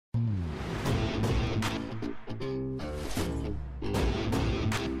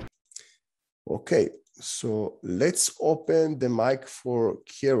Okay, so let's open the mic for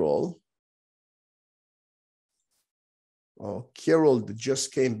Carol. Oh, Carol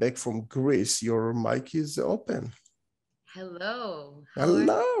just came back from Greece. Your mic is open. Hello.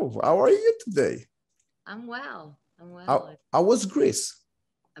 Hello. How are you today? I'm well. I'm well. How was Greece?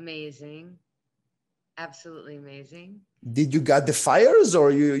 Amazing. Absolutely amazing. Did you got the fires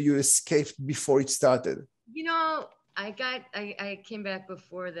or you escaped before it started? You know, I came back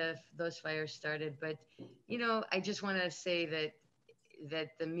before those fires started, but you know, I just want to say that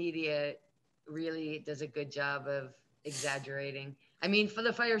the media really does a good job of exaggerating. I mean, for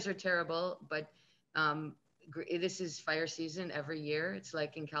the fires are terrible, but this is fire season every year. It's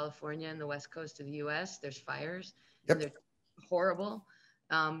like in California and the West Coast of the US, there's fires. Yep. And they're horrible.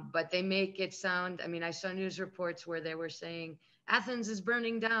 But they make it sound, I mean, I saw news reports where they were saying Athens is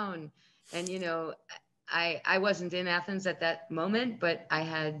burning down. And, you know, I wasn't in Athens at that moment, but I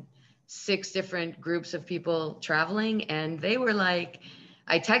had 6 different groups of people traveling, and they were like,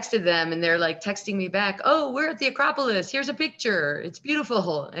 I texted them and they're like texting me back, oh, we're at the Acropolis. Here's a picture. It's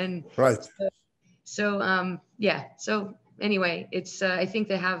beautiful. And right. So yeah. So anyway, it's I think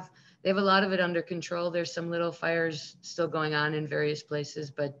they have a lot of it under control. There's some little fires still going on in various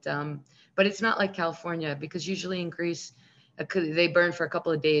places, but it's not like California, because usually in Greece they burn for a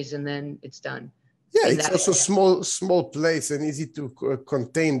couple of days and then it's done. Yeah, it's also small place and easy to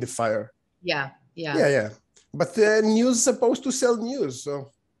contain the fire. Yeah. But news is supposed to sell news, so.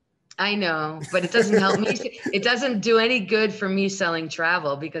 I know, but it doesn't help me. It doesn't do any good for me selling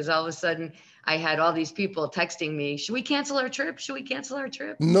travel, because all of a sudden I had all these people texting me, should we cancel our trip? Should we cancel our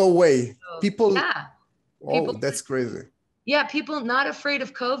trip? No way. So, people. Yeah. Oh, people, that's crazy. Yeah. People not afraid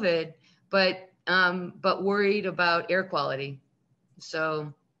of COVID, but worried about air quality.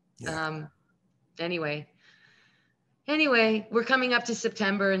 So, Anyway, we're coming up to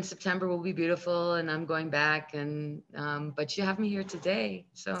September, and September will be beautiful, and I'm going back, and but you have me here today,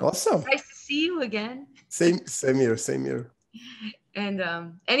 so awesome. Nice to see you again. Same here. And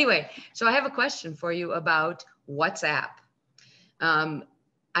anyway, so I have a question for you about WhatsApp. I'm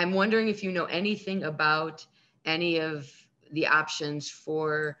wondering if you know anything about any of the options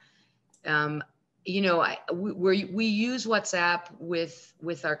for you know, we use WhatsApp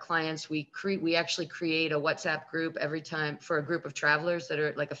with our clients. We actually create a WhatsApp group every time for a group of travelers that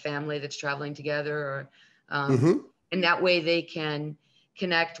are like a family that's traveling together, or and that way they can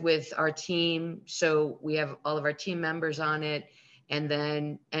connect with our team. So we have all of our team members on it, and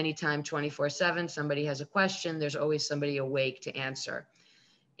then anytime 24/7 somebody has a question, there's always somebody awake to answer.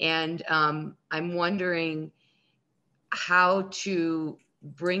 And I'm wondering how to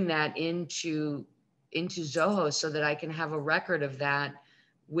bring that into Zoho so that I can have a record of that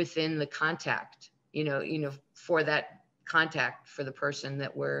within the contact, you know, for that contact for the person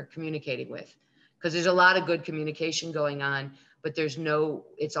that we're communicating with. Because there's a lot of good communication going on, but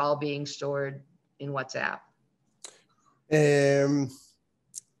it's all being stored in WhatsApp.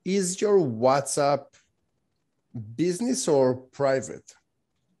 Is your WhatsApp business or private?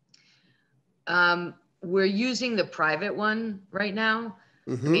 We're using the private one right now.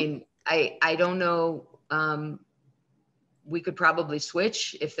 I mean, I don't know. We could probably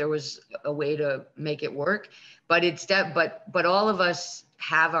switch if there was a way to make it work, but but all of us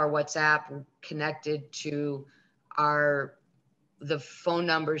have our WhatsApp connected to the phone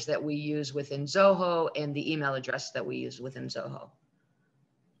numbers that we use within Zoho and the email address that we use within Zoho.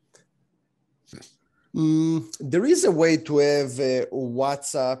 There is a way to have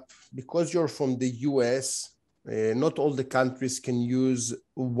WhatsApp, because you're from the US. Not all the countries can use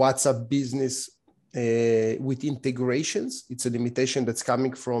WhatsApp business with integrations. It's a limitation that's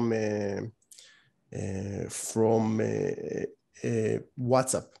coming from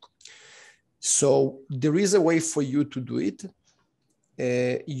WhatsApp. So there is a way for you to do it.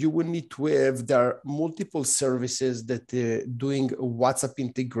 You will need to have, there are multiple services that doing WhatsApp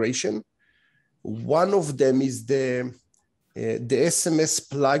integration. One of them is the SMS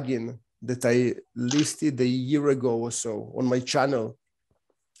plugin that I listed a year ago or so on my channel.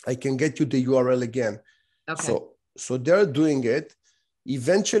 I can get you the URL again. Okay. So they're doing it.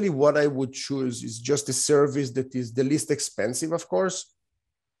 Eventually, what I would choose is just a service that is the least expensive, of course,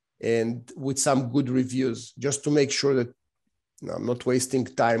 and with some good reviews, just to make sure that I'm not wasting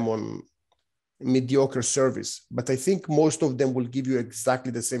time on mediocre service. But I think most of them will give you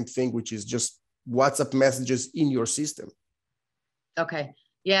exactly the same thing, which is just WhatsApp messages in your system. Okay.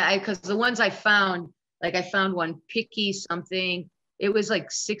 Yeah, because the ones I found, like I found one Picky something, it was like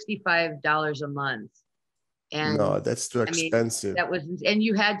 $65 a month. And no, that's too expensive. That was, and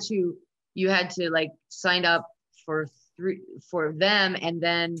you had to like sign up for them, and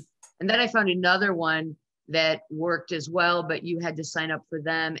then And then I found another one that worked as well, but you had to sign up for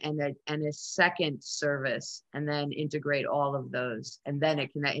them and a second service and then integrate all of those. And then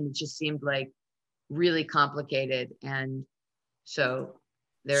it connect, and it just seemed like really complicated. And so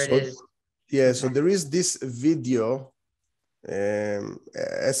there it is. Yeah, okay. So there is this video,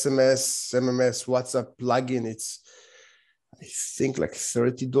 SMS, MMS, WhatsApp plugin. It's, I think, like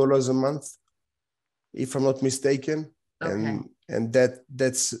 $30 a month, if I'm not mistaken. Okay. And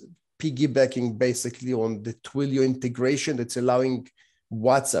that's piggybacking basically on the Twilio integration that's allowing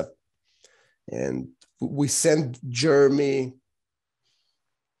WhatsApp. And we sent Jeremy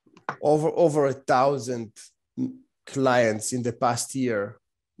over 1,000 clients in the past year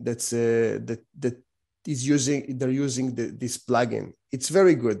they're using this plugin. It's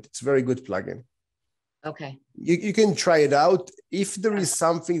very good. It's a very good plugin. Okay. You can try it out. If there is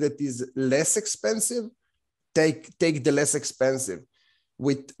something that is less expensive, take the less expensive.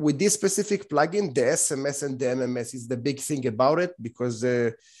 With this specific plugin, the SMS and the MMS is the big thing about it, because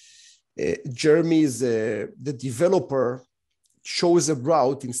Jeremy is the developer shows a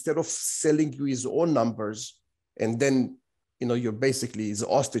route instead of selling you his own numbers, and then you're basically his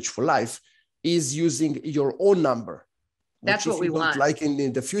hostage for life. Is using your own number. That's what we want. If you don't like him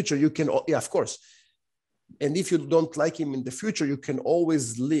in the future, you can, yeah, of course. And if you don't like him in the future, you can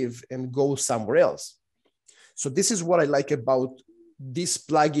always leave and go somewhere else. So this is what I like about this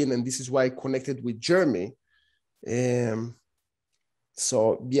plugin, and this is why I connected with Jeremy.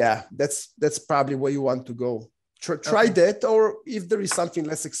 So yeah, that's probably where you want to go. Try that, or if there is something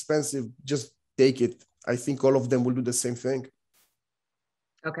less expensive, just take it. I think all of them will do the same thing.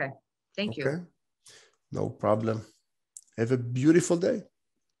 Okay. Thank you. No problem. Have a beautiful day.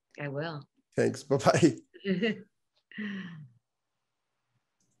 I will. Thanks. Bye-bye.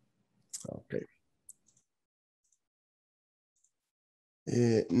 Okay.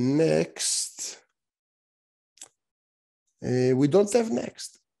 Next. We don't have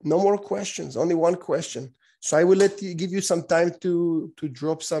next. No more questions. Only one question. So I will give you some time to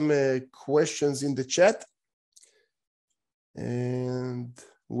drop some questions in the chat. And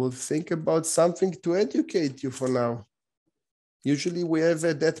we'll think about something to educate you for now. Usually we have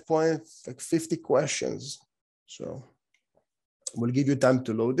at that point like 50 questions. So we'll give you time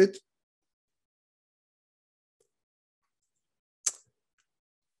to load it.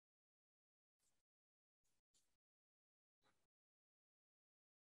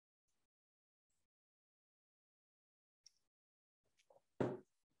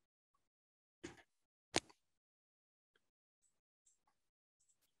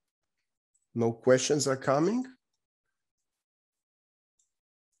 No questions are coming.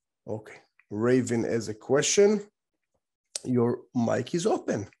 Okay, Raven has a question. Your mic is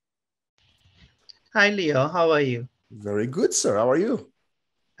open. Hi, Leo. How are you? Very good, sir. How are you?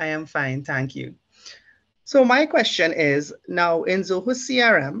 I am fine. Thank you. So my question is, now in Zoho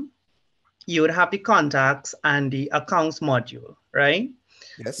CRM, you would have the contacts and the accounts module, right?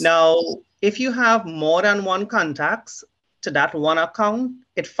 Yes. Now, if you have more than one contacts to that one account,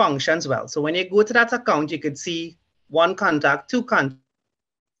 it functions well. So when you go to that account, you could see one contact, two contacts,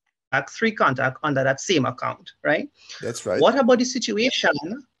 three contacts under that same account, right? That's right. What about the situation?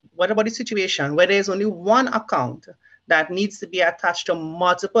 What about the situation where there's only one account that needs to be attached to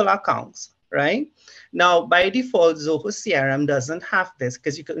multiple accounts, right? Now, by default, Zoho CRM doesn't have this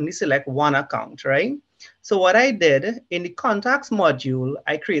because you can only select one account, right? So what I did in the contacts module,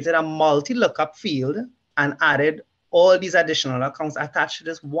 I created a multi-lookup field and added all these additional accounts attached to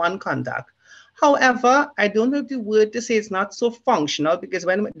this one contact. However, I don't have the word to say it's not so functional, because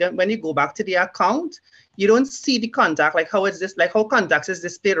when you go back to the account, you don't see the contact like how contacts is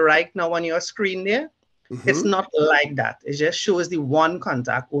displayed right now on your screen there. Mm-hmm. It's not like that. It just shows the one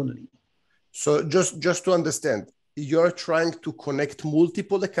contact only. So just to understand, you're trying to connect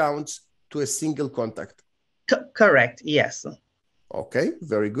multiple accounts to a single contact. Correct. Yes. Okay,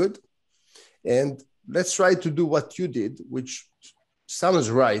 very good. And let's try to do what you did, which sounds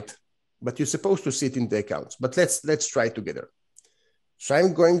right, but you're supposed to sit in the accounts. But let's try together. So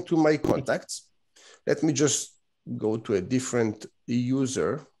I'm going to my contacts. Let me just go to a different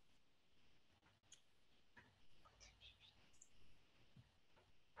user.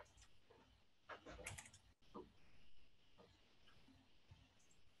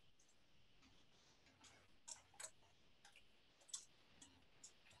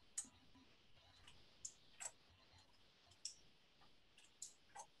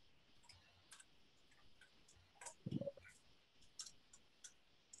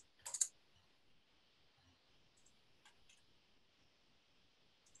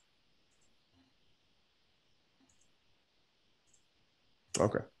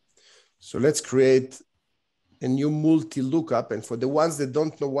 Okay. So let's create a new multi-lookup. And for the ones that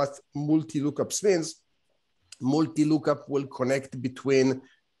don't know what multi-lookups means, multi-lookup will connect between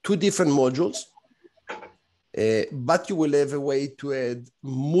two different modules, but you will have a way to add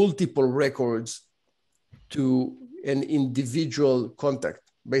multiple records to an individual contact,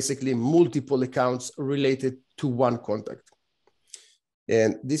 basically multiple accounts related to one contact.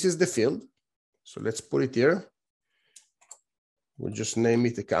 And this is the field. So let's put it here. We'll just name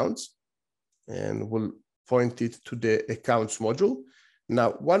it accounts and we'll point it to the accounts module.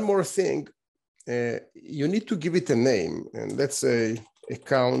 Now, one more thing, you need to give it a name, and let's say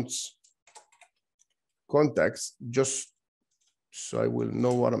accounts contacts, just so I will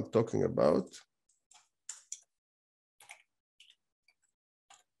know what I'm talking about.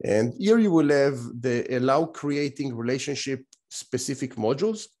 And here you will have the allow creating relationship specific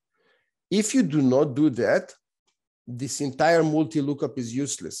modules. If you do not do that, this entire multi-lookup is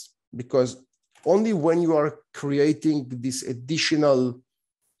useless, because only when you are creating this additional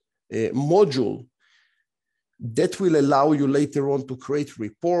module that will allow you later on to create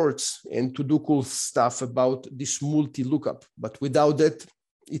reports and to do cool stuff about this multi-lookup. But without that,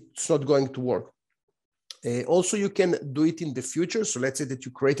 it's not going to work. Also, you can do it in the future. So let's say that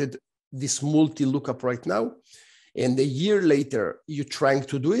you created this multi-lookup right now, and a year later, you're trying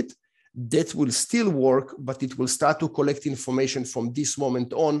to do it. That will still work, but it will start to collect information from this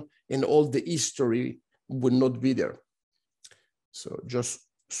moment on, and all the history will not be there. So just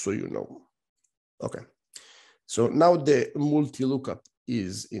so you know. Okay. So now the multi-lookup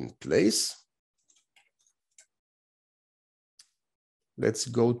is in place. Let's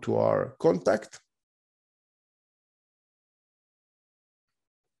go to our contact.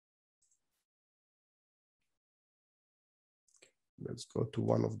 Let's go to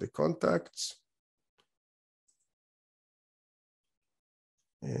one of the contacts.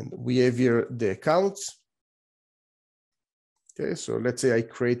 And we have here the accounts. Okay, so let's say I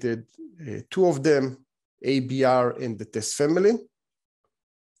created two of them, ABR and the test family.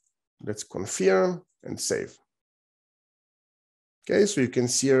 Let's confirm and save. Okay, so you can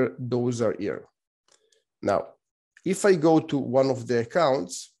see here, those are here. Now, if I go to one of the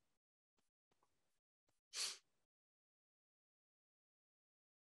accounts,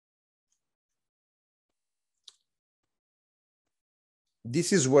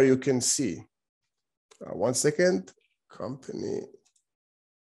 this is where you can see, 1 second, company.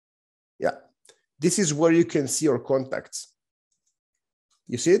 Yeah, this is where you can see your contacts.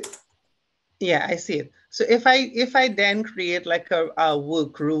 You see it? Yeah, I see it. So if I then create like a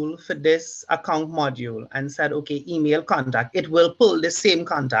work rule for this account module and said, okay, email contact, it will pull the same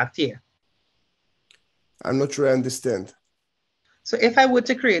contact here. I'm not sure I understand. So if I were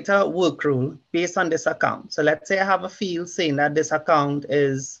to create a work rule based on this account, so let's say I have a field saying that this account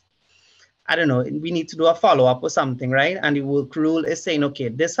is, I don't know, we need to do a follow-up or something, right? And the work rule is saying, okay,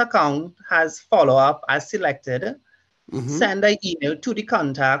 this account has follow-up as selected. Send an email to the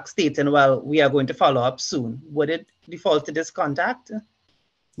contact stating, well, we are going to follow up soon. Would it default to this contact?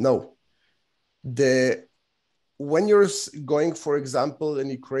 No. When you're going, for example, and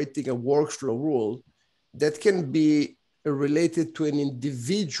you're creating a workflow rule, that can be related to an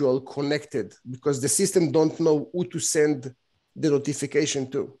individual connected, because the system don't know who to send the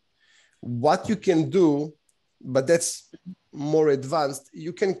notification to. What you can do, but that's more advanced,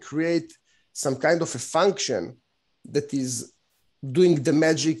 you can create some kind of a function that is doing the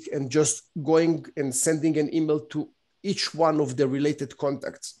magic and just going and sending an email to each one of the related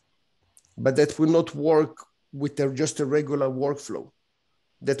contacts. But that will not work with just a regular workflow.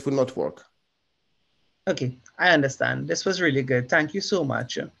 That will not work. Okay, I understand. This was really good. Thank you so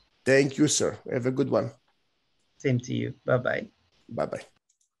much. Thank you, sir. Have a good one. Same to you. Bye-bye. Bye-bye.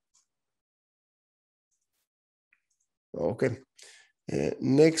 Okay.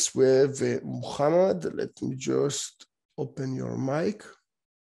 Next, we have Muhammad. Let me just open your mic.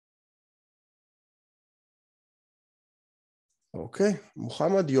 Okay,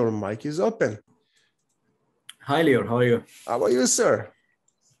 Muhammad, your mic is open. Hi, Leo. How are you? How are you, sir?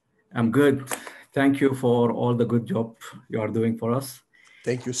 I'm good. Thank you for all the good job you are doing for us.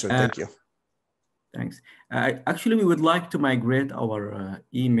 Thank you, sir. Thank you. Thanks. Actually, we would like to migrate our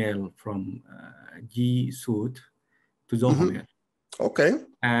email from G Suite to Zoho Mail. Okay.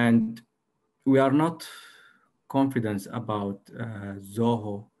 And we are not confident about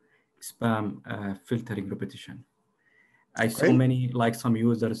Zoho spam filtering repetition. I saw many, like some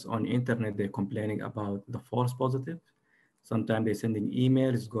users on internet, they're complaining about the false positive. Sometimes they're sending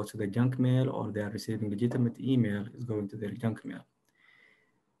emails, go to the junk mail, or they are receiving legitimate email, is going to their junk mail.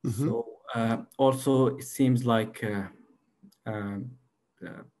 So also it seems like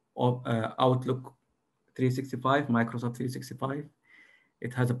Outlook 365, Microsoft 365.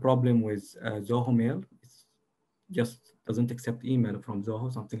 It has a problem with Zoho Mail. It just doesn't accept email from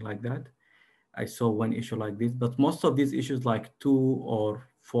Zoho, something like that. I saw one issue like this, but most of these issues like 2 or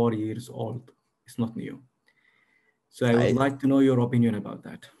 4 years old. It's not new. So I would like to know your opinion about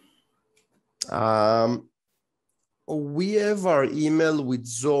that. We have our email with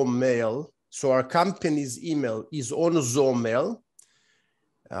Zoho Mail. So our company's email is on Zoho Mail.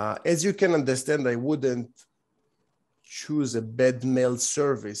 As you can understand, I wouldn't choose a bad mail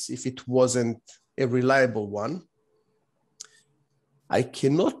service if it wasn't a reliable one. I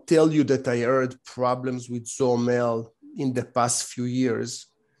cannot tell you that I heard problems with Zoho Mail in the past few years.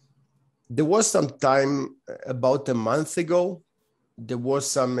 There was some time about a month ago. There was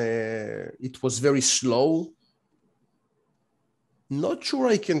some, it was very slow. Not sure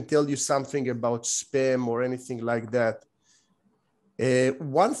I can tell you something about spam or anything like that.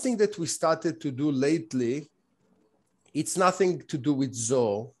 One thing that we started to do lately, it's nothing to do with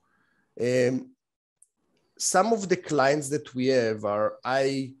Zoho. Some of the clients that we have are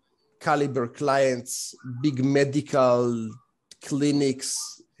high caliber clients, big medical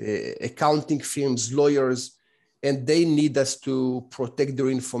clinics, accounting firms, lawyers, and they need us to protect their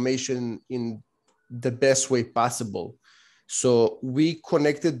information in the best way possible. So we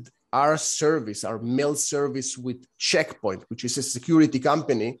connected our service, our mail service, with Checkpoint, which is a security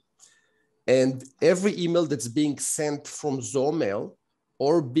company. And every email that's being sent from Zoho Mail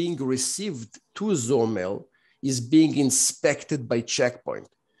or being received to Zoho Mail is being inspected by Checkpoint.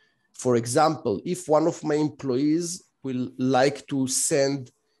 For example, if one of my employees will like to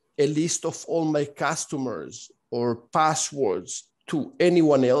send a list of all my customers or passwords to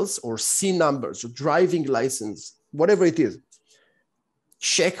anyone else, or C numbers or driving license, whatever it is,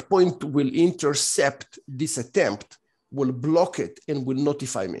 Checkpoint will intercept this attempt, will block it, and will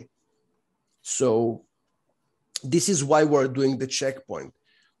notify me. So this is why we're doing the Checkpoint.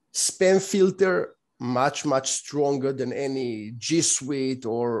 Spam filter, much, much stronger than any G Suite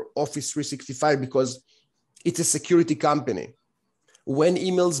or Office 365 because it's a security company. When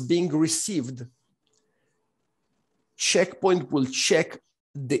emails being received, Checkpoint will check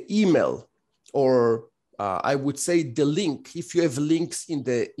the email, or I would say the link. If you have links in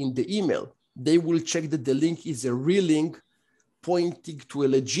the email, they will check that the link is a real link pointing to a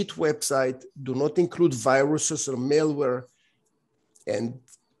legit website, do not include viruses or malware. And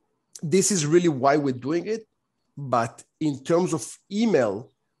this is really why we're doing it. But in terms of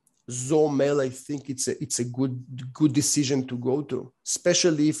email, Zoho Mail, I think it's a good decision to go to,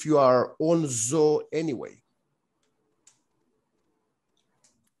 especially if you are on Zoho anyway.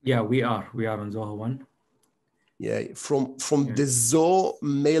 Yeah, we are on Zoho One. Yeah, from the Zoho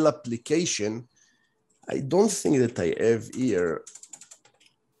Mail application, I don't think that I have here,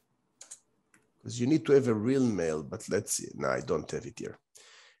 because you need to have a real mail, but let's see. No, I don't have it here.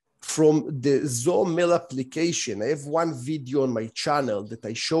 From the Zoho Mail application, I have one video on my channel that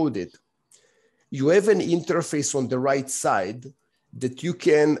I showed it. You have an interface on the right side that you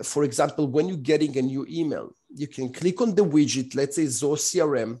can, for example, when you're getting a new email, you can click on the widget, let's say Zoho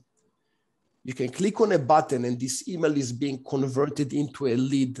CRM. You can click on a button and this email is being converted into a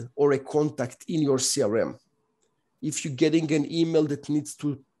lead or a contact in your CRM. If you're getting an email that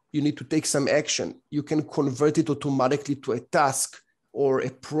you need to take some action, you can convert it automatically to a task or a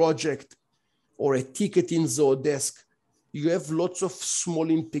project or a ticket in Zoho Desk. You have lots of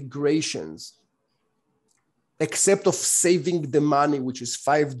small integrations, except of saving the money, which is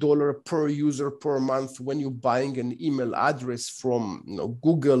 $5 per user per month when you're buying an email address from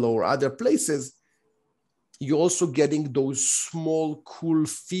Google or other places. You're also getting those small, cool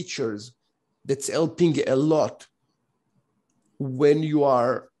features that's helping a lot when you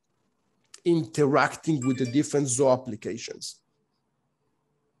are interacting with the different Zoho applications.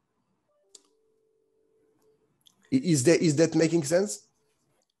 Is that making sense?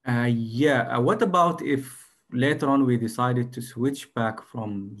 Yeah. What about if later on we decided to switch back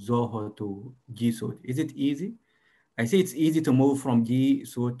from Zoho to G Suite? Is it easy? I see it's easy to move from G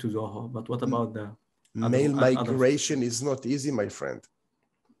Suite to Zoho, but what about the mail migration is not easy, my friend.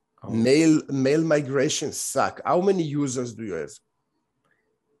 Oh. Mail migrations suck. How many users do you have?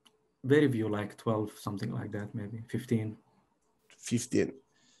 Very few, like 12, something like that, maybe 15. 15.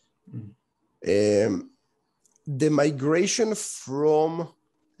 The migration from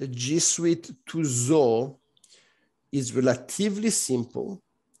G Suite to Zoho is relatively simple.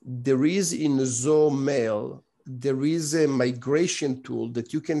 There is in Zoho Mail, there is a migration tool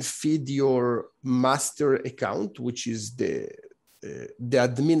that you can feed your master account, which is the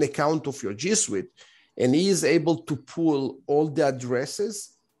admin account of your G Suite, and he is able to pull all the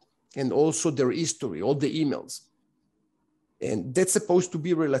addresses and also their history, all the emails. And that's supposed to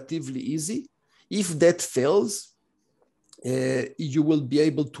be relatively easy. If that fails, you will be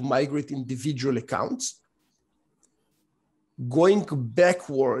able to migrate individual accounts. Going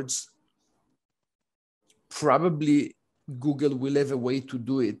backwards, probably Google will have a way to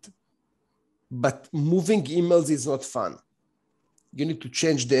do it, but moving emails is not fun. You need to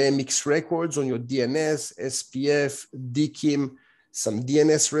change the MX records on your DNS, SPF, DKIM, some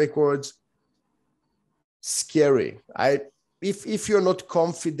DNS records. Scary. If you're not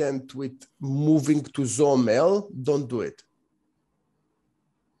confident with moving to Zoho Mail, don't do it.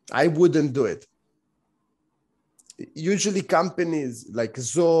 I wouldn't do it. Usually companies like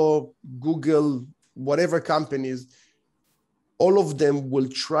Zoho, Google, whatever companies, all of them will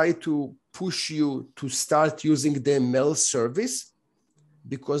try to push you to start using their mail service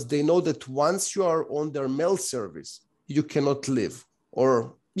because they know that once you are on their mail service, you cannot live,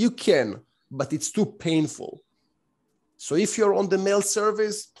 or you can, but it's too painful. So if you're on the mail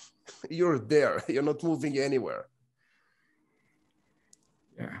service, you're there. You're not moving anywhere.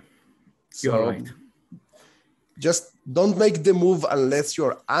 Yeah, so you're right. Just don't make the move unless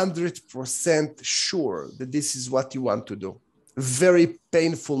you're 100% sure that this is what you want to do. Very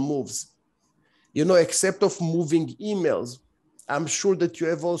painful moves. You know, except of moving emails, I'm sure that you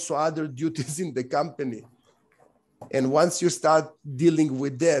have also other duties in the company. And once you start dealing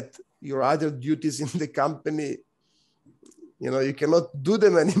with that, your other duties in the company, you know, you cannot do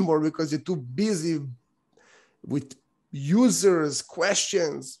them anymore because you're too busy with users,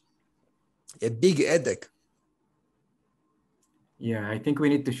 questions, a big headache. Yeah, I think we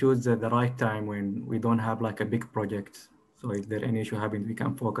need to choose the right time when we don't have like a big project. So if there any issue happens, we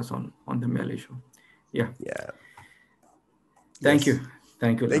can focus on the mail issue. Yeah. Yeah. Thank Yes. you.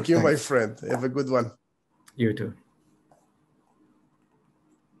 Thank you. Thank you, my friend. Have a good one. You too.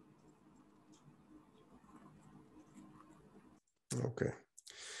 Okay.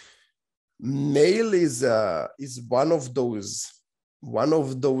 Mail is one of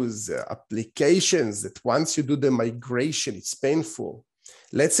those applications that once you do the migration, it's painful.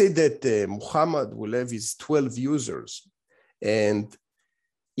 Let's say that Muhammad will have his 12 users and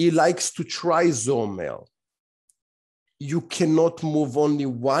he likes to try Zoho Mail. You cannot move only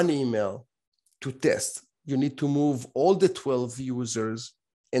one email to test. You need to move all the 12 users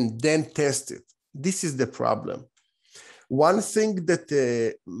and then test it. This is the problem. One thing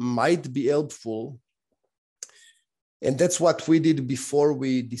that might be helpful, and that's what we did before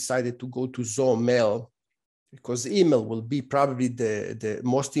we decided to go to Zoho Mail, because email will be probably the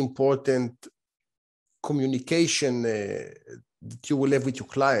most important communication that you will have with your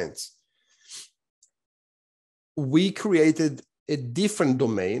clients. We created a different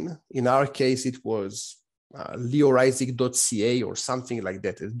domain. In our case, it was leorisaac.ca or something like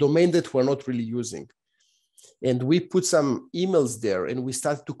that, a domain that we're not really using. And we put some emails there and we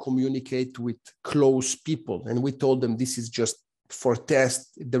started to communicate with close people. And we told them this is just for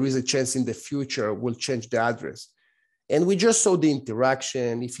test. There is a chance in the future we'll change the address. And we just saw the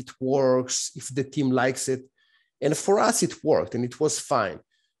interaction, if it works, if the team likes it. And for us, it worked and it was fine.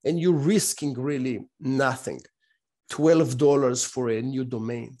 And you're risking really nothing. $12 for a new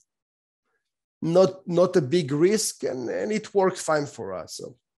domain. Not a big risk, and it worked fine for us.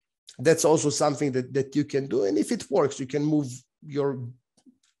 So that's also something that you can do. And if it works, you can move your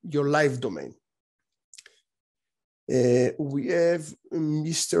live domain. We have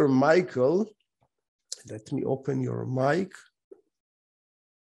Mr. Michael. Let me open your mic.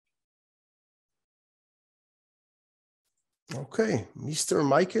 Okay, Mr.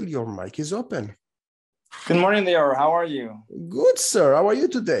 Michael, your mic is open. Good morning, Leo. How are you? Good, sir. How are you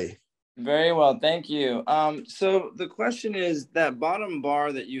today? Very well, thank you. So the question is that bottom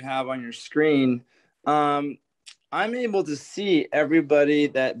bar that you have on your screen, I'm able to see everybody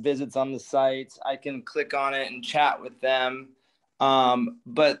that visits on the site. I can click on it and chat with them,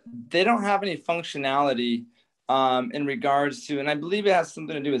 but they don't have any functionality in regards to, and I believe it has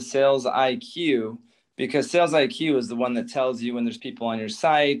something to do with SalesIQ, because SalesIQ is the one that tells you when there's people on your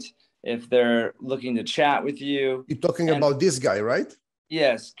site, if they're looking to chat with you. You're talking about this guy, right?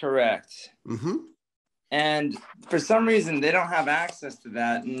 Yes, correct. Mm-hmm. And for some reason, they don't have access to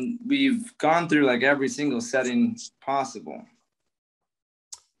that. And we've gone through like every single setting possible.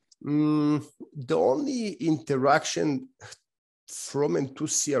 The only interaction from and to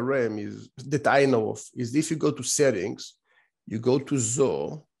CRM is that I know of is if you go to settings, you go to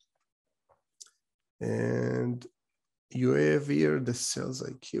Zoho, and you have here the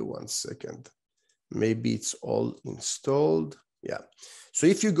SalesIQ. 1 second. Maybe it's all installed. Yeah. So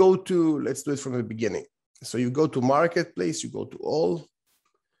if you go to, let's do it from the beginning. So you go to Marketplace, you go to all,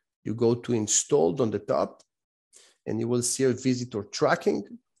 You go to installed on the top, and you will see a visitor tracking.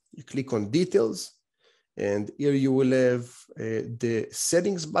 You click on details, and here you will have the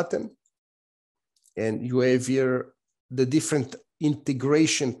settings button, and you have here the different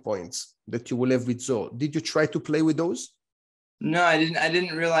integration points that you will have with Zoho. Did you try to play with those? No, I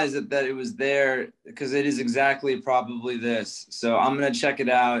didn't realize that it was there, because it is exactly probably this. So I'm going to check it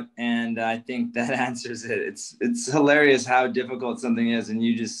out, and I think that answers it. It's hilarious how difficult something is, and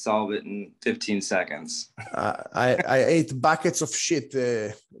you just solve it in 15 seconds. I ate buckets of shit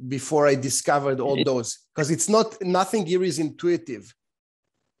before I discovered all those, because nothing here is intuitive.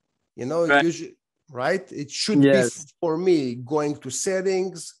 You know, right. Usually, right? It should be for me going to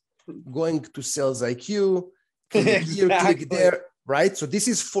settings, going to SalesIQ, click here, click there, right? So this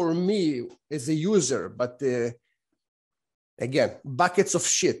is for me as a user, but again, buckets of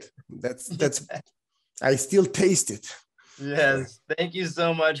shit. That's I still taste it. Yes. Thank you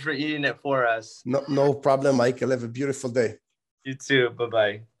so much for eating it for us. No problem, Michael. Have a beautiful day. You too.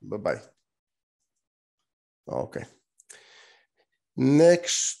 Bye-bye. Bye-bye. Okay.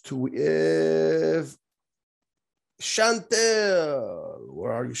 Next, we have Chantel.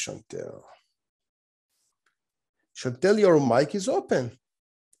 Where are you, Chantel? Chantel, your mic is open.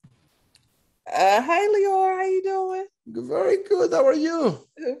 Hi, Lior. How you doing? Very good. How are you?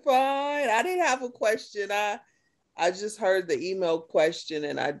 Fine. I didn't have a question. I just heard the email question,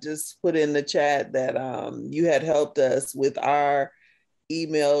 and I just put in the chat that you had helped us with our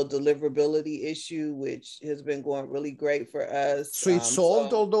email deliverability issue, which has been going really great for us. So it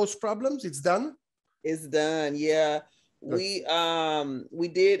solved all those problems? It's done? It's done, yeah. Good. We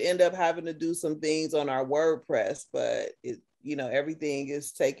did end up having to do some things on our WordPress, but everything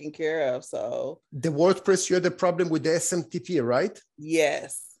is taken care of. So the WordPress, you had a problem with the SMTP, right?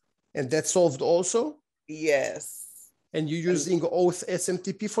 Yes. And that solved also? Yes. And you're using Oath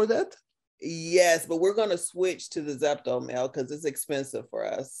SMTP for that? Yes, but we're going to switch to the Zepto mail because it's expensive for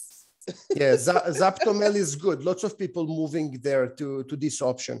us. Yeah, Zepto mail is good. Lots of people moving there to this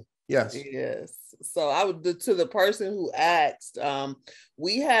option. Yes. Yes. So I would, to the person who asked,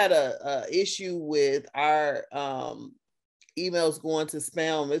 we had a issue with our emails going to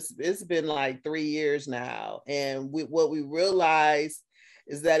spam. It's been like 3 years now, and what we realized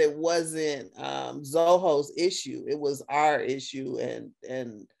is that it wasn't Zoho's issue; it was our issue,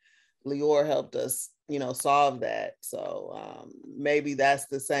 and Lior helped us, solve that. So maybe that's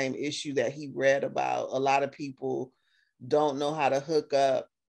the same issue that he read about. A lot of people don't know how to hook up,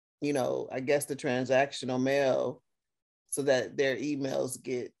 I guess the transactional mail so that their emails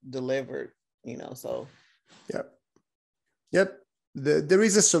get delivered, so. Yep. There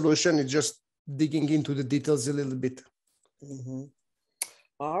is a solution. It's just digging into the details a little bit. Mm-hmm.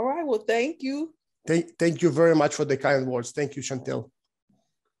 All right. Well, thank you. Thank you very much for the kind words. Thank you, Chantel.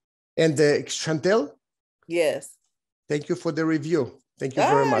 And Chantel? Yes. Thank you for the review. Thank you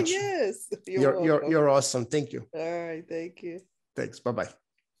very much. Yes. You're awesome. Thank you. All right. Thank you. Thanks. Bye-bye.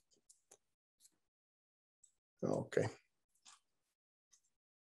 Okay.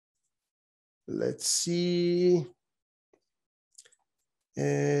 Let's see.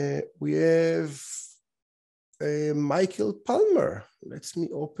 We have Michael Palmer. Let me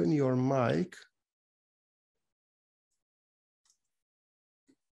open your mic.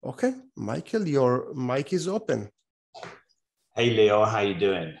 Okay, Michael, your mic is open. Hey, Leo, how you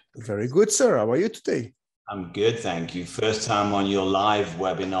doing? Very good, sir. How are you today? I'm good, thank you. First time on your live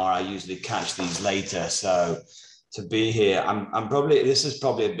webinar. I usually catch these later, so to be here, this is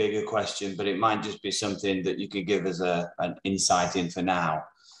probably a bigger question, but it might just be something that you could give us an insight in for now.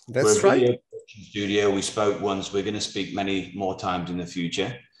 That's right. Video production studio. We spoke once. We're going to speak many more times in the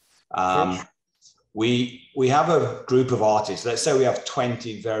future. We have a group of artists. Let's say we have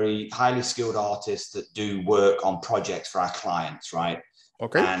 20 very highly skilled artists that do work on projects for our clients, right?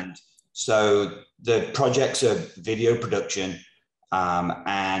 Okay. And so the projects are video production,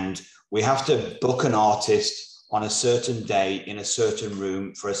 and we have to book an artist on a certain day in a certain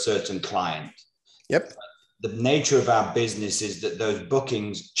room for a certain client. Yep. The nature of our business is that those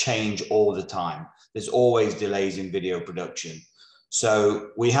bookings change all the time. There's always delays in video production.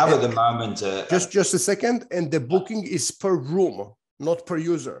 So we have at the moment just a second, and the booking is per room, not per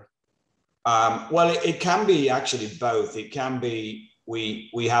user. Well, it can be actually both. It can be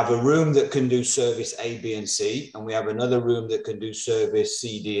we have a room that can do service A, B, and C, and we have another room that can do service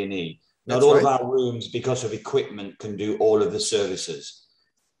C, D, and E. Not all of our rooms, because of equipment, can do all of the services.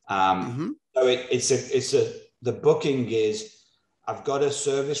 So the booking is, I've got a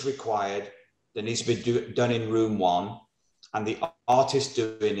service required that needs to be done in room 1, and the artist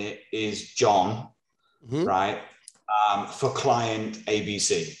doing it is John, right? For client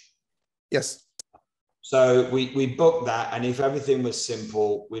ABC. Yes. So we booked that, and if everything was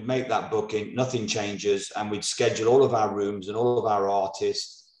simple, we'd make that booking, nothing changes, and we'd schedule all of our rooms and all of our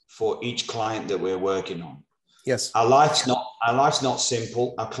artists for each client that we're working on. Yes. Our life's not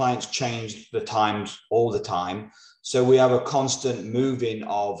simple. Our clients change the times all the time. So we have a constant moving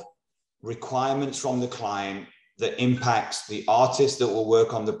of requirements from the client that impacts the artist that will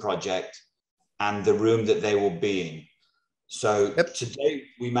work on the project and the room that they will be in. So today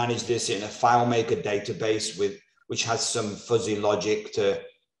we manage this in a FileMaker database which has some fuzzy logic to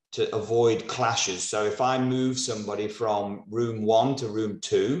avoid clashes. So if I move somebody from room 1 to room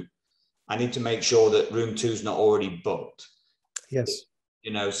 2, I need to make sure that room 2 is not already booked. Yes.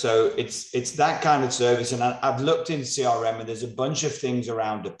 You know, so it's that kind of service. And I've looked in CRM, and there's a bunch of things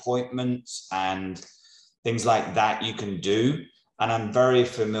around appointments and things like that you can do. And I'm very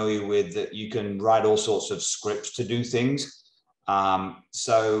familiar with that. You can write all sorts of scripts to do things.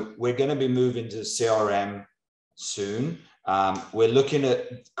 So we're going to be moving to CRM soon. We're looking at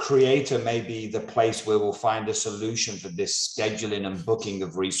Creator, maybe the place where we'll find a solution for this scheduling and booking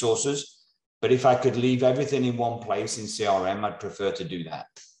of resources. But if I could leave everything in one place in CRM, I'd prefer to do that.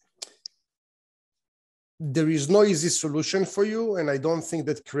 There is no easy solution for you, and I don't think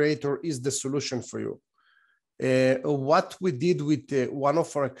that Creator is the solution for you. What we did with one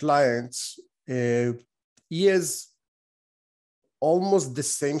of our clients is almost the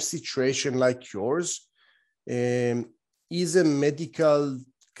same situation like yours. Is a medical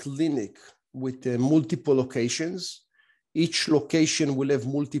clinic with multiple locations. Each location will have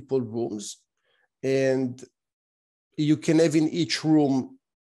multiple rooms, and you can have in each room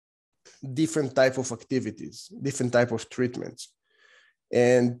different type of activities, different type of treatments.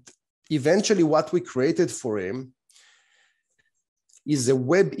 And eventually what we created for him is a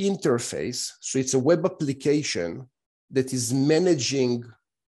web interface. So it's a web application that is managing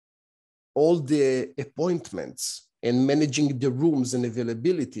all the appointments and managing the rooms and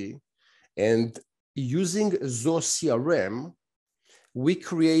availability. And using Zoho CRM, we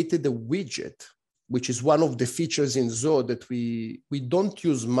created a widget, which is one of the features in Zoho that we don't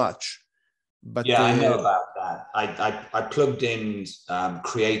use much. But yeah, I know about that. I plugged in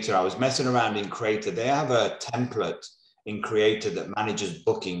Creator. I was messing around in Creator. They have a template in Creator that manages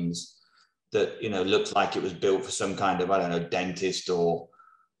bookings that, you know, looks like it was built for some kind of, I don't know, dentist or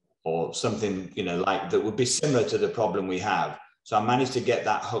something, you know, like that would be similar to the problem we have. So I managed to get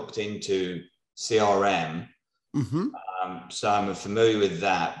that hooked into CRM. Mm-hmm. So I'm familiar with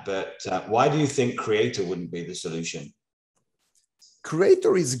that. But why do you think Creator wouldn't be the solution?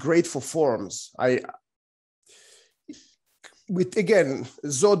 Creator is great for forms. Again,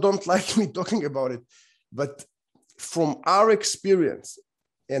 Zoho don't like me talking about it, but from our experience,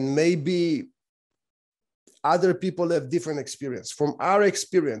 and maybe other people have different experience. From our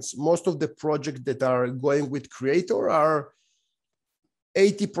experience, most of the projects that are going with Creator are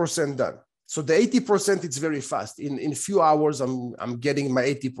 80% done. So the 80%, it's very fast. In a few hours, I'm getting my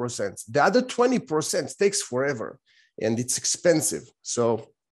 80%. The other 20% takes forever, and it's expensive.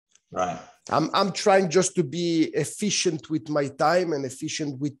 So right. I'm trying just to be efficient with my time and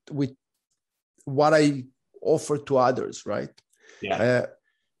efficient with what I offer to others, right? Yeah.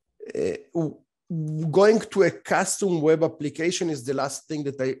 Going to a custom web application is the last thing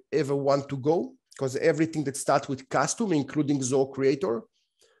that I ever want to go, because everything that starts with custom, including Zoho Creator,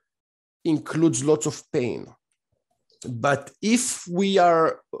 includes lots of pain. But if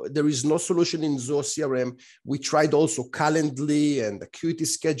there is no solution in Zoho CRM, we tried also Calendly and Acuity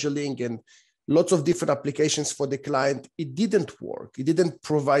scheduling and lots of different applications for the client. It didn't work. It didn't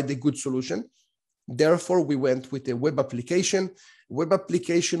provide a good solution. Therefore, we went with a web application. Web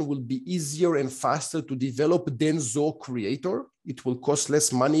application will be easier and faster to develop than Zoho Creator. It will cost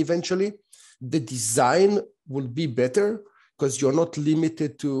less money eventually. The design will be better because you're not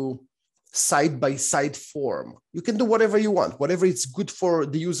limited to side-by-side form. You can do whatever you want, whatever is good for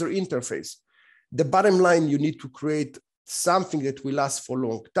the user interface. The bottom line, you need to create something that will last for a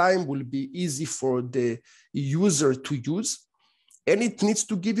long time, will be easy for the user to use, and it needs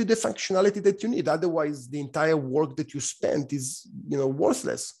to give you the functionality that you need. Otherwise, the entire work that you spent is,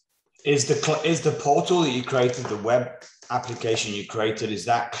 worthless. Is the portal that you created, the web application you created, is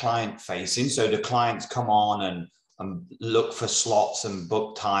that client-facing? So the clients come on and look for slots and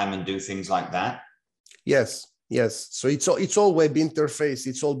book time and do things like that? Yes. So it's all web interface.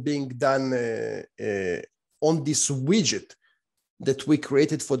 It's all being done on this widget that we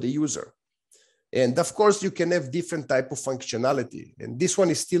created for the user. And of course, you can have different type of functionality. And this one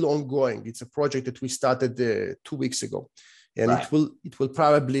is still ongoing. It's a project that we started 2 weeks ago. And right. it will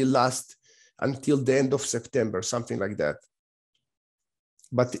probably last until the end of September, something like that.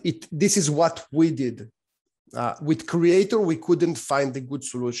 But this is what we did. With Creator, we couldn't find a good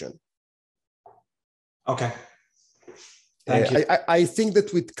solution. Okay. Thank you. I think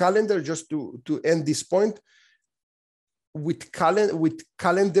that with calendar, just to end this point, with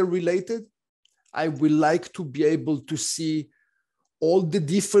calendar related, I will like to be able to see all the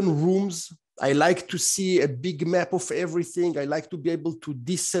different rooms. I like to see a big map of everything. I like to be able to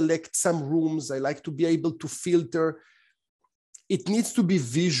deselect some rooms. I like to be able to filter. It needs to be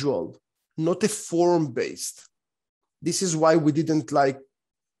visual, not a form-based. This is why we didn't like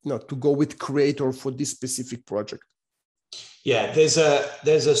to go with Creator for this specific project. Yeah, there's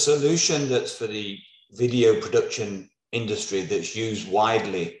a solution that's for the video production industry that's used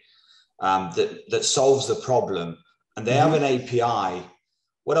widely that solves the problem, and they have an API.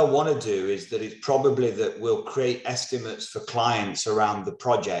 What I want to do is that it's probably that we'll create estimates for clients around the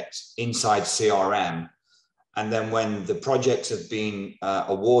project inside CRM, and then when the projects have been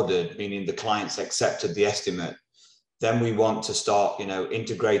awarded, meaning the clients accepted the estimate, then we want to start,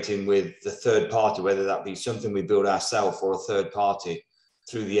 integrating with the third party, whether that be something we build ourselves or a third party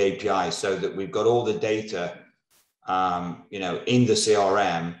through the API, so that we've got all the data, in the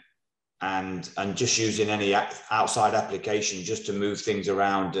CRM, and just using any outside application just to move things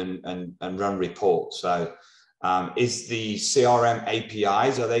around and run reports. So, is the CRM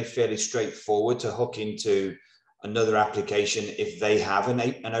APIs, are they fairly straightforward to hook into another application if they have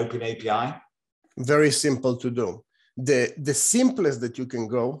an open API? Very simple to do. The simplest that you can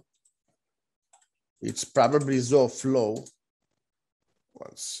go, it's probably Zoho Flow.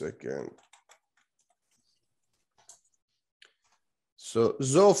 1 second. So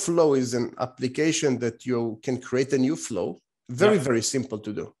Zoho Flow is an application that you can create a new flow. Very simple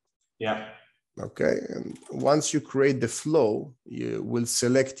to do. Yeah. Okay. And once you create the flow, you will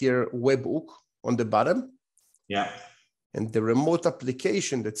select here Webhook on the bottom. Yeah. And the remote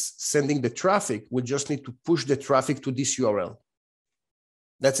application that's sending the traffic will just need to push the traffic to this URL.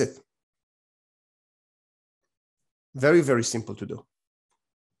 That's it. Very simple to do.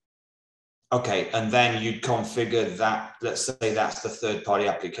 Okay, and then you'd configure that. Let's say that's the third-party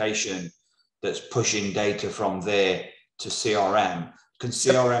application that's pushing data from there to CRM. Can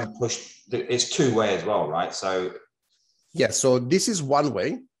CRM push? It's two-way as well, right? So yeah. So this is one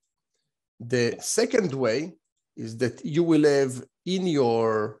way. The second way is that you will have in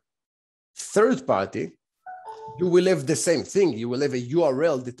your third party, you will have the same thing. You will have a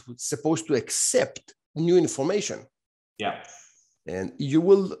URL that's supposed to accept new information. Yeah. And you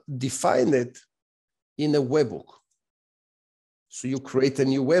will define it in a webhook. So you create a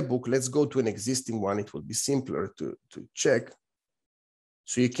new webhook. Let's go to an existing one. It will be simpler to check.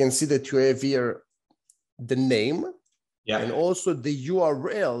 So you can see that you have here the name, and also the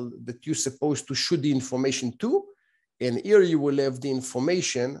URL that you're supposed to shoot the information to. And here you will have the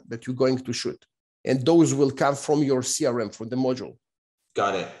information that you're going to shoot. And those will come from your CRM, from the module.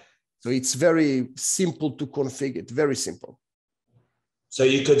 Got it. So it's very simple to configure, very simple. So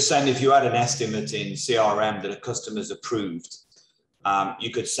you could send, if you had an estimate in CRM that a customer's approved,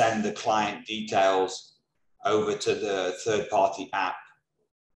 you could send the client details over to the third-party app,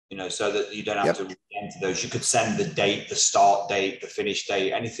 so that you don't have to enter those. You could send the date, the start date, the finish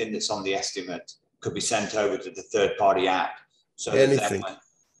date, anything that's on the estimate could be sent over to the third-party app. So anything.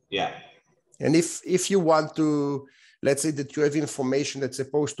 And if you want to, let's say that you have information that's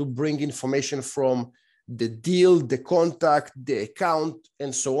supposed to bring information from the deal, the contact, the account,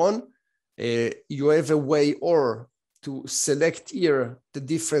 and so on, you have a way or to select here the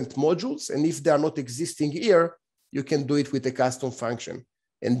different modules. And if they are not existing here, you can do it with a custom function.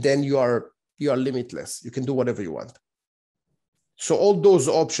 And then you are limitless. You can do whatever you want. So all those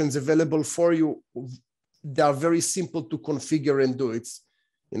options available for you, they are very simple to configure and do. It's,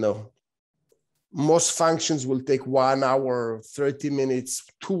 most functions will take 1 hour, 30 minutes,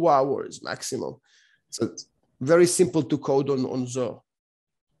 2 hours maximum. So it's very simple to code on Zoho.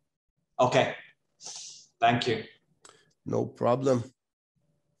 Okay. Thank you. No problem.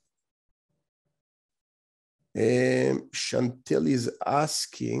 Chantel is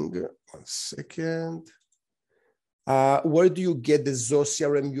asking, 1 second. Where do you get the Zoho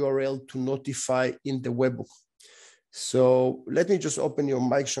CRM URL to notify in the webhook? So let me just open your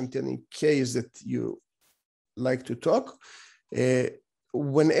mic, Chantel, in case that you like to talk.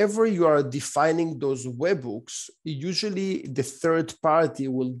 Whenever you are defining those webhooks, usually the third party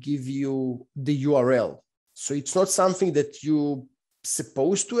will give you the URL. So it's not something that you're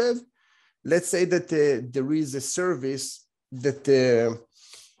supposed to have. Let's say that there is a service that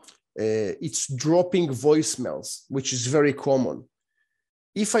it's dropping voicemails, which is very common.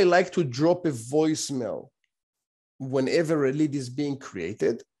 If I like to drop a voicemail whenever a lead is being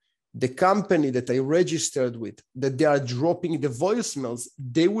created, the company that I registered with, that they are dropping the voicemails,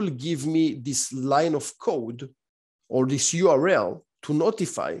 they will give me this line of code or this URL to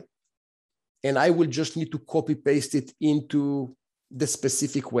notify, and I will just need to copy paste it into the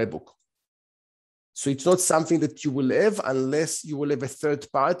specific webhook. So it's not something that you will have unless you will have a third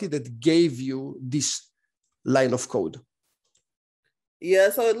party that gave you this line of code.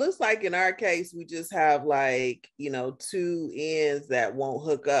 Yeah, so it looks like in our case, we just have like, two ends that won't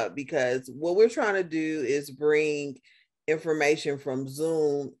hook up, because what we're trying to do is bring information from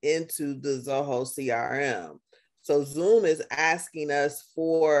Zoom into the Zoho CRM. So Zoom is asking us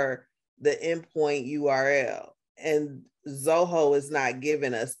for the endpoint URL, and Zoho is not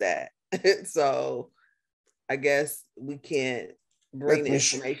giving us that. So I guess we can't bring the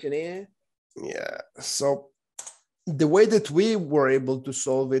information in. Yeah, so the way that we were able to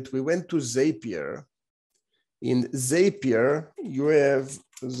solve it, we went to Zapier. In Zapier, you have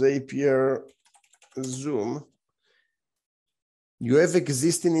Zapier Zoom. You have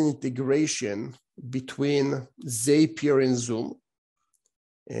existing integration between Zapier and Zoom.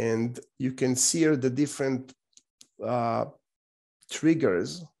 And you can see here the different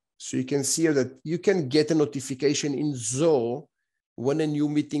triggers. So you can see here that you can get a notification in Zoho when a new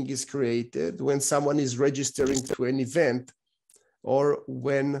meeting is created, when someone is registering to an event, or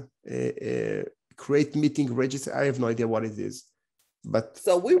when create meeting register. I have no idea what it is. But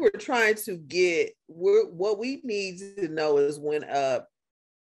so we were trying to get, what we need to know is when a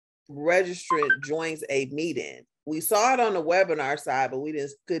registrant joins a meeting. We saw it on the webinar side, but we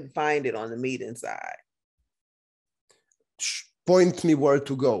couldn't find it on the meeting side. Point me where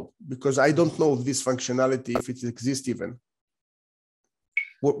to go, because I don't know this functionality, if it exists even.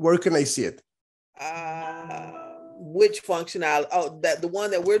 Where can I see it? Which functionality? Oh, the one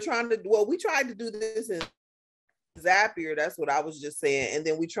that we're trying to do. Well, we tried to do this in Zapier. That's what I was just saying. And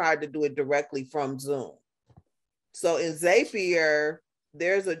then we tried to do it directly from Zoom. So in Zapier,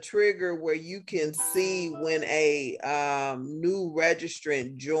 there's a trigger where you can see when a new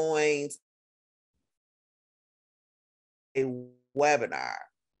registrant joins a webinar.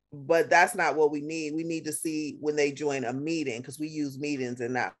 But that's not what we need. We need to see when they join a meeting, because we use meetings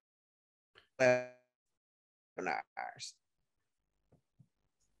and not webinars.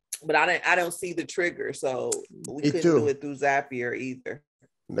 But I don't see the trigger, so we couldn't do it through Zapier either.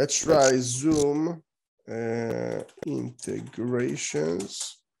 Let's try Zoom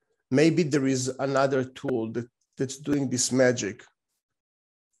integrations. Maybe there is another tool that's doing this magic.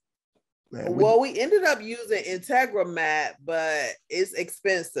 Well, we ended up using Integramat, but it's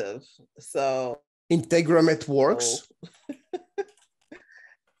expensive. So Integramat works.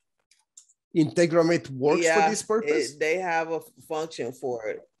 Integramat works for this purpose. They have a function for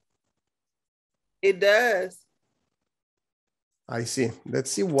it. It does. I see.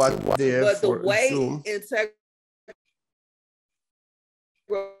 Let's see what they have for Zoom. But the way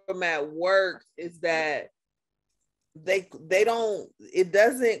Integramat works is that they don't. It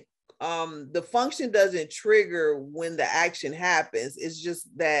doesn't. The function doesn't trigger when the action happens. It's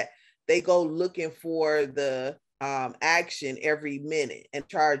just that they go looking for the action every minute and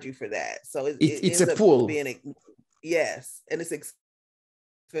charge you for that. So it's a pool. Yes, and it's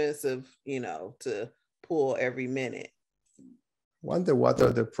expensive, to pull every minute. Wonder what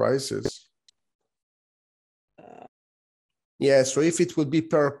are the prices? Yeah, so if it would be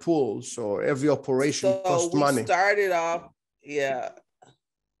per pull, so every operation costs money. Started off, yeah.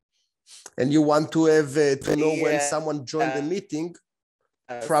 And you want to have to know when someone joined the meeting.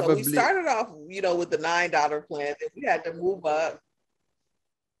 Probably. So we started off, with the $9 plan. Then we had to move up.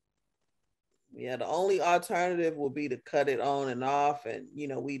 Yeah, the only alternative would be to cut it on and off, and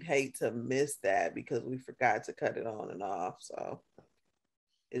we'd hate to miss that because we forgot to cut it on and off. So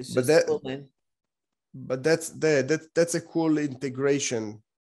it's just pulling. But that's a cool integration.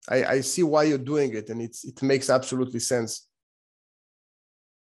 I see why you're doing it, and it makes absolutely sense.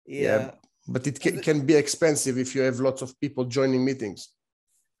 Yeah, but it can be expensive if you have lots of people joining meetings.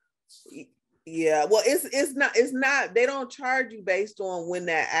 Yeah, well, it's not. They don't charge you based on when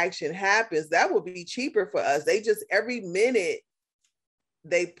that action happens. That would be cheaper for us. They just every minute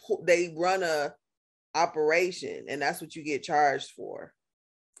they run a operation, and that's what you get charged for.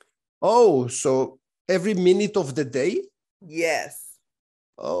 Oh, so every minute of the day? Yes.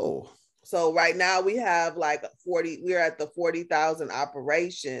 Oh. So right now we have like 40. We're at the 40,000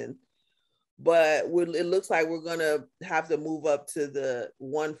 operation. But it looks like we're gonna have to move up to the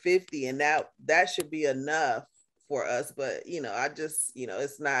 150, and that should be enough for us. But I just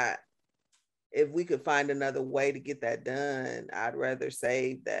it's not. If we could find another way to get that done, I'd rather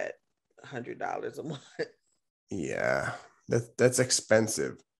save that $100 a month. Yeah, that's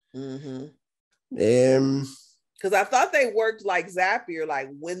expensive. Mm-hmm. Because I thought they worked like Zapier, like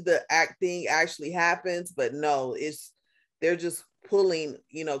when the thing actually happens, but no, they're just pulling,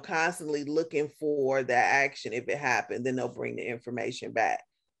 constantly looking for that action. If it happened, then they'll bring the information back.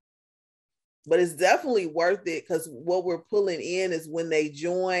 But it's definitely worth it because what we're pulling in is when they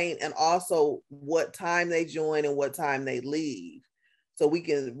join and also what time they join and what time they leave. So we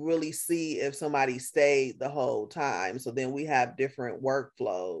can really see if somebody stayed the whole time. So then we have different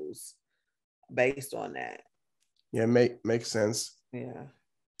workflows based on that. Yeah, makes sense. Yeah.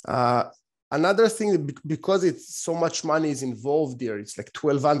 Another thing, because it's so much money is involved there, it's like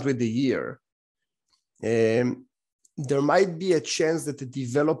 $1,200 a year. There might be a chance that the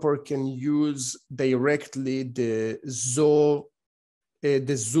developer can use directly the Zoom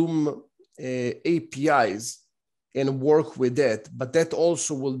APIs and work with that, but that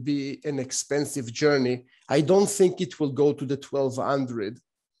also will be an expensive journey. I don't think it will go to the $1,200,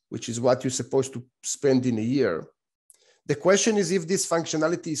 which is what you're supposed to spend in a year. The question is if this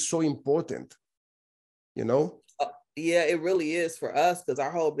functionality is so important, Yeah, it really is for us because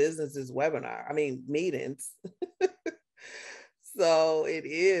our whole business is meetings. So it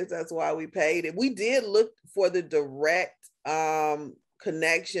is. That's why we paid it. We did look for the direct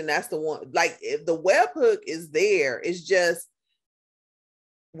connection. That's the one. Like if the webhook is there, it's just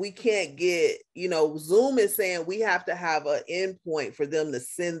we can't get, Zoom is saying we have to have an endpoint for them to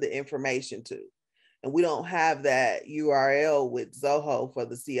send the information to. And we don't have that URL with Zoho for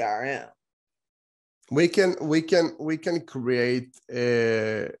the CRM. We can create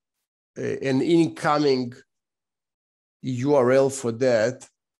an incoming URL for that.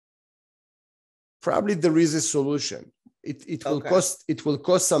 Probably there is a solution. It will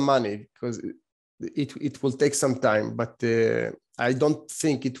cost some money because it will take some time, but I don't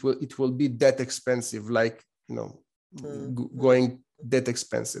think it will be that expensive, like going that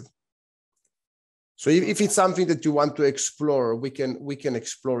expensive. So if it's something that you want to explore, we can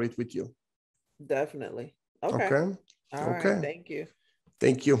explore it with you. Definitely. Okay. All right. Thank you.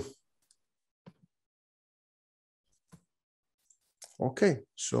 Thank you. Okay.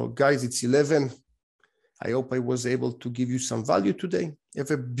 So guys, it's 11. I hope I was able to give you some value today.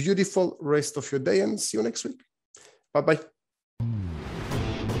 Have a beautiful rest of your day and see you next week. Bye-bye.